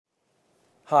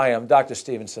Hi, I'm Dr.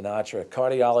 Sinatra,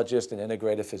 cardiologist and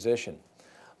integrative physician.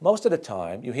 Most of the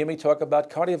time, you hear me talk about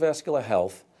cardiovascular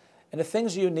health and the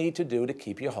things you need to do to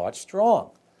keep your heart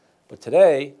strong. But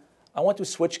today, I want to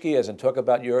switch gears and talk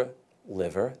about your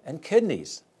liver and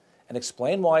kidneys and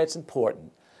explain why it's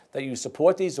important that you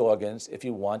support these organs if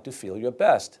you want to feel your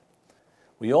best.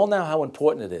 We all know how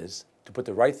important it is to put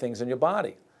the right things in your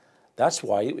body. That's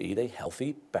why you eat a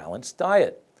healthy, balanced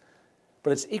diet.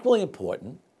 But it's equally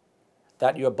important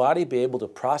that your body be able to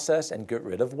process and get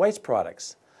rid of waste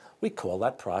products. We call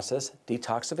that process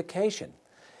detoxification.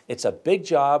 It's a big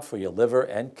job for your liver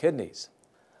and kidneys.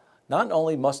 Not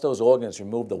only must those organs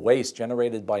remove the waste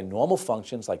generated by normal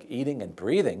functions like eating and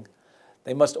breathing,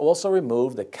 they must also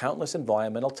remove the countless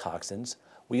environmental toxins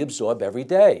we absorb every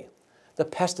day. The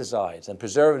pesticides and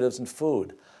preservatives in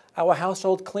food, our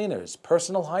household cleaners,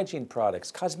 personal hygiene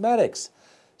products, cosmetics,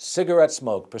 cigarette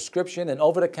smoke, prescription and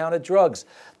over-the-counter drugs.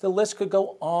 The list could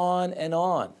go on and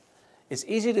on. It's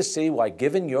easy to see why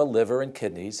giving your liver and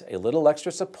kidneys a little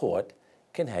extra support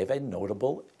can have a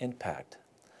notable impact.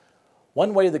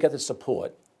 One way to get the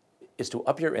support is to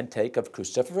up your intake of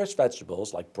cruciferous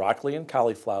vegetables like broccoli and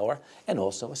cauliflower and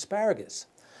also asparagus.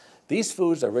 These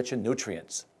foods are rich in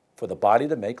nutrients for the body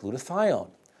to make glutathione.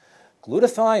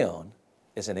 Glutathione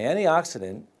is an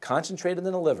antioxidant concentrated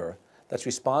in the liver that's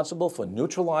responsible for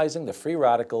neutralizing the free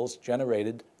radicals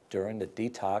generated during the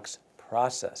detox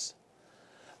process.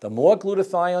 The more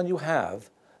glutathione you have,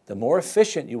 the more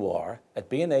efficient you are at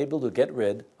being able to get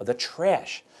rid of the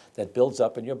trash that builds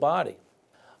up in your body.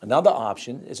 Another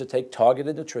option is to take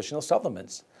targeted nutritional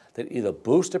supplements that either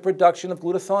boost the production of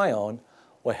glutathione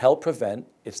or help prevent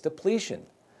its depletion.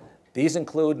 These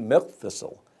include milk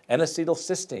thistle,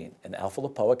 N-acetylcysteine, and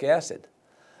alpha-lipoic acid.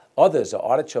 Others are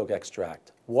artichoke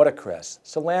extract, watercress,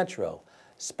 cilantro,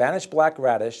 Spanish black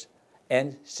radish,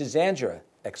 and schizandra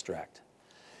extract.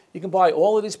 You can buy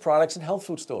all of these products in health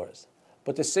food stores,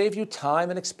 but to save you time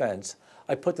and expense,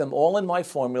 I put them all in my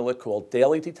formula called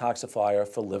Daily Detoxifier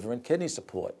for liver and kidney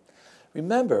support.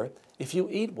 Remember, if you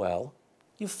eat well,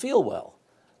 you feel well.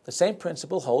 The same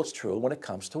principle holds true when it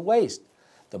comes to waste.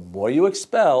 The more you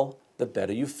expel, the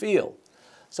better you feel.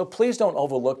 So please don't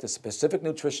overlook the specific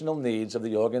nutritional needs of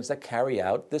the organs that carry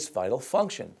out this vital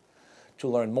function. To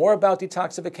learn more about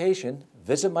detoxification,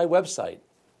 visit my website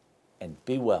and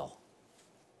be well.